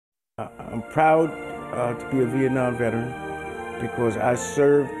I'm proud to be a Vietnam veteran because I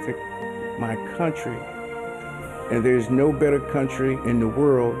served my country, and there's no better country in the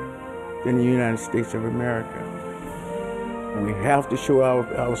world than the United States of America. We have to show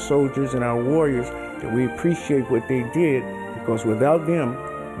our soldiers and our warriors that we appreciate what they did, because without them,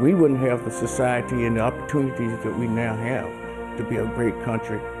 we wouldn't have the society and the opportunities that we now have to be a great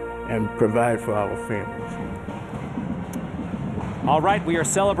country and provide for our families. All right, we are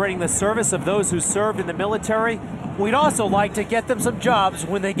celebrating the service of those who served in the military. We'd also like to get them some jobs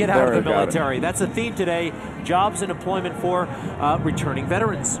when they get out of the military. That's the theme today, jobs and employment for returning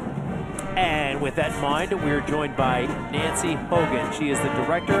veterans. And with that in mind, we're joined by Nancy Hogan. She is the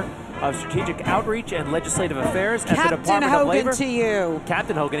Director of Strategic Outreach and Legislative Affairs at the Department of Labor. Captain Hogan to you.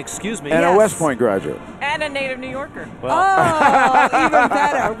 Captain Hogan, excuse me. And a West Point graduate. And a native New Yorker. Well. Oh, even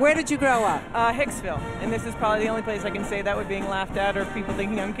better. Where did you grow up? Hicksville. And this is probably the only place I can say that without being laughed at or people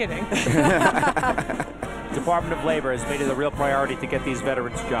thinking I'm kidding. Department of Labor has made it a real priority to get these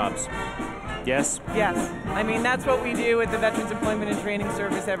veterans jobs. Yes? Yes. I mean, that's what we do at the Veterans Employment and Training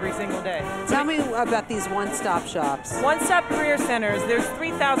Service every single day. Tell me about these one-stop shops. One-stop career centers, there's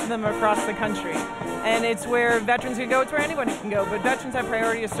 3,000 of them across the country. And it's where veterans can go, it's where anybody can go, but veterans have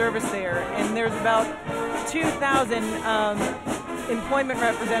priority of service there. And there's about 2,000 employment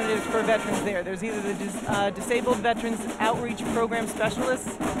representatives for veterans there. There's either the Disabled Veterans Outreach Program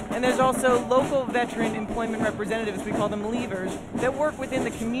Specialists, and there's also local veteran employment representatives, we call them leavers, that work within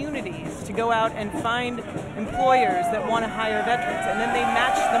the communities to go out and find employers that want to hire veterans, and then they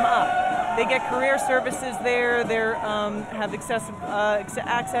match them up. They get career services there, they have access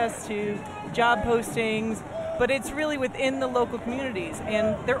to job postings, but it's really within the local communities,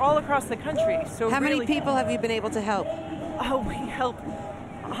 and they're all across the country. So how really, many people have you been able to help? Oh, we help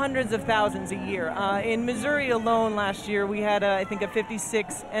hundreds of thousands a year. In Missouri alone last year, we had, I think, a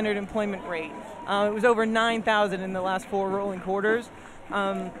 56 entered employment rate. It was over 9,000 in the last 4 rolling quarters.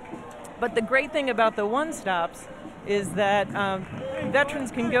 But the great thing about the one-stops is that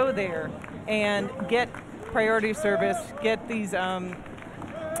veterans can go there and get priority service, get these abilities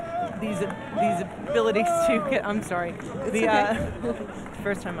to get. I'm sorry.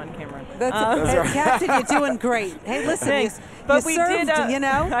 First time on camera. That's Captain, you're doing great. Hey, listen, thanks. But we served, you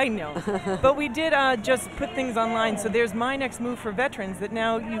know? I know. But we did just put things online. So there's My Next Move for veterans that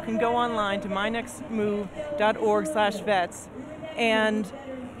now you can go online to mynextmove.org/vets, and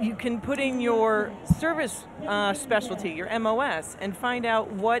you can put in your service specialty, your MOS, and find out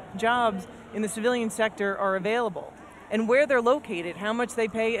what jobs in the civilian sector are available, and where they're located, how much they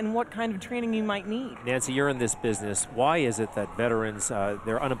pay, and what kind of training you might need. Nancy, you're in this business. Why is it that veterans,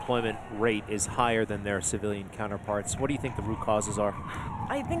 their unemployment rate is higher than their civilian counterparts? What do you think the root causes are?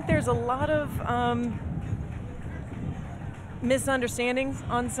 I think there's a lot of misunderstandings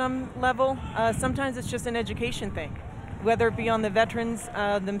on some level. Sometimes it's just an education thing, whether it be on the veterans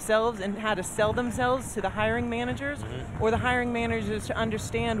themselves and how to sell themselves to the hiring managers, or the hiring managers to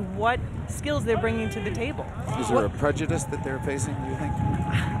understand what skills they're bringing to the table. Is there a prejudice that they're facing, do you think?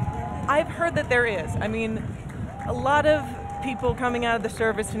 I've heard that there is. I mean, a lot of people coming out of the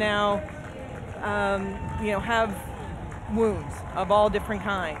service now, have wounds of all different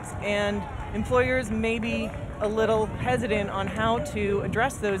kinds, and employers may be a little hesitant on how to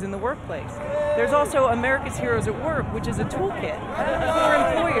address those in the workplace. There's also America's Heroes at Work, which is a toolkit for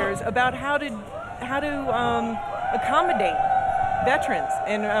employers about how to accommodate veterans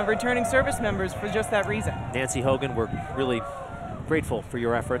and returning service members for just that reason. Nancy Hogan, we're really grateful for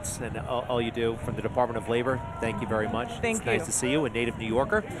your efforts and all you do from the Department of Labor. Thank you very much. Thank you. Nice to see you, a native New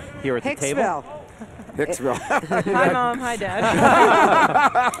Yorker, here at the table. Hicksville. Hi, Mom. Hi, Dad.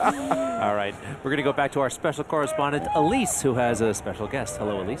 All right. We're going to go back to our special correspondent, Elise, who has a special guest.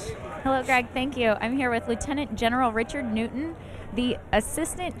 Hello, Elise. Hello, Greg. Thank you. I'm here with Lieutenant General Richard Newton, the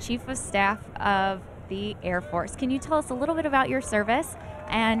Assistant Chief of Staff of the Air Force. Can you tell us a little bit about your service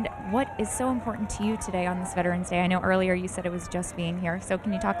and what is so important to you today on this Veterans Day? I know earlier you said it was just being here, so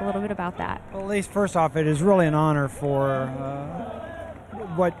can you talk a little bit about that? Well, Elise, first off, it is really an honor for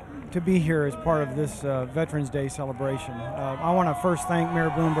to be here as part of this Veterans Day celebration. I want to first thank Mayor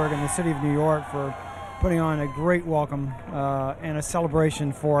Bloomberg and the City of New York for putting on a great welcome and a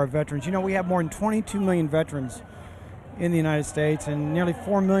celebration for our veterans. You know, we have more than 22 million veterans in the United States, and nearly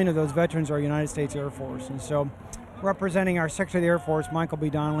 4 million of those veterans are United States Air Force. And so, representing our Secretary of the Air Force, Michael B.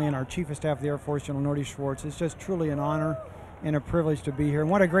 Donnelly, and our Chief of Staff of the Air Force, General Nordy Schwartz, it's just truly an honor and a privilege to be here. And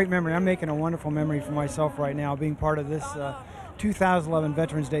what a great memory. I'm making a wonderful memory for myself right now, being part of this 2011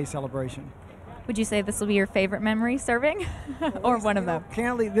 Veterans Day celebration. Would you say this will be your favorite memory serving, or one of them?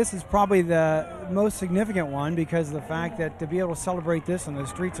 Candidly, this is probably the most significant one because of the fact that to be able to celebrate this on the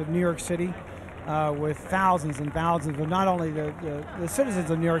streets of New York City with thousands and thousands of not only the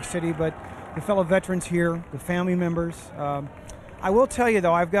citizens of New York City, but the fellow veterans here, the family members. I will tell you,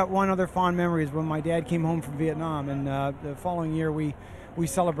 though, I've got one other fond memory is when my dad came home from Vietnam, and the following year we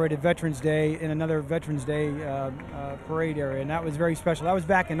celebrated Veterans Day in another Veterans Day parade area, and that was very special. That was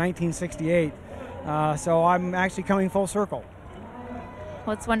back in 1968, so I'm actually coming full circle.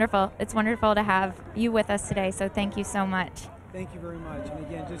 Well, it's wonderful. It's wonderful to have you with us today, so thank you so much. Thank you very much, and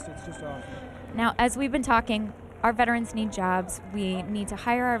again, it's just awesome. Now, as we've been talking, our veterans need jobs. We need to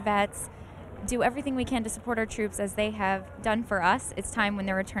hire our vets, do everything we can to support our troops as they have done for us. It's time when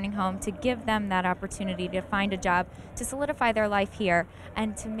they're returning home to give them that opportunity to find a job, to solidify their life here,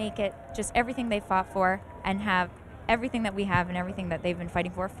 and to make it just everything they fought for and have everything that we have and everything that they've been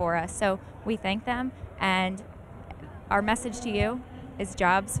fighting for us. So we thank them, and our message to you is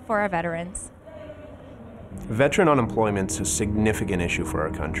jobs for our veterans. Veteran unemployment is a significant issue for our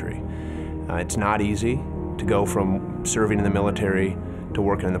country. It's not easy to go from serving in the military to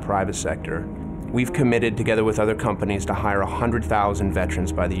working in the private sector. We've committed, together with other companies, to hire 100,000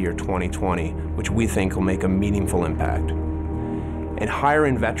 veterans by the year 2020, which we think will make a meaningful impact. And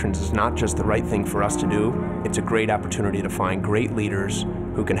hiring veterans is not just the right thing for us to do, it's a great opportunity to find great leaders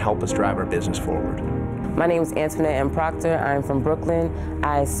who can help us drive our business forward. My name is Antoinette M. Proctor. I'm from Brooklyn.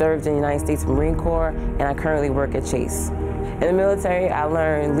 I served in the United States Marine Corps, and I currently work at Chase. In the military, I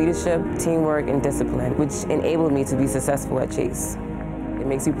learned leadership, teamwork, and discipline, which enabled me to be successful at Chase. It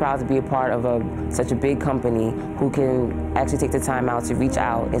makes me proud to be a part of such a big company who can actually take the time out to reach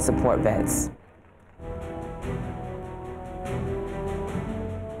out and support vets.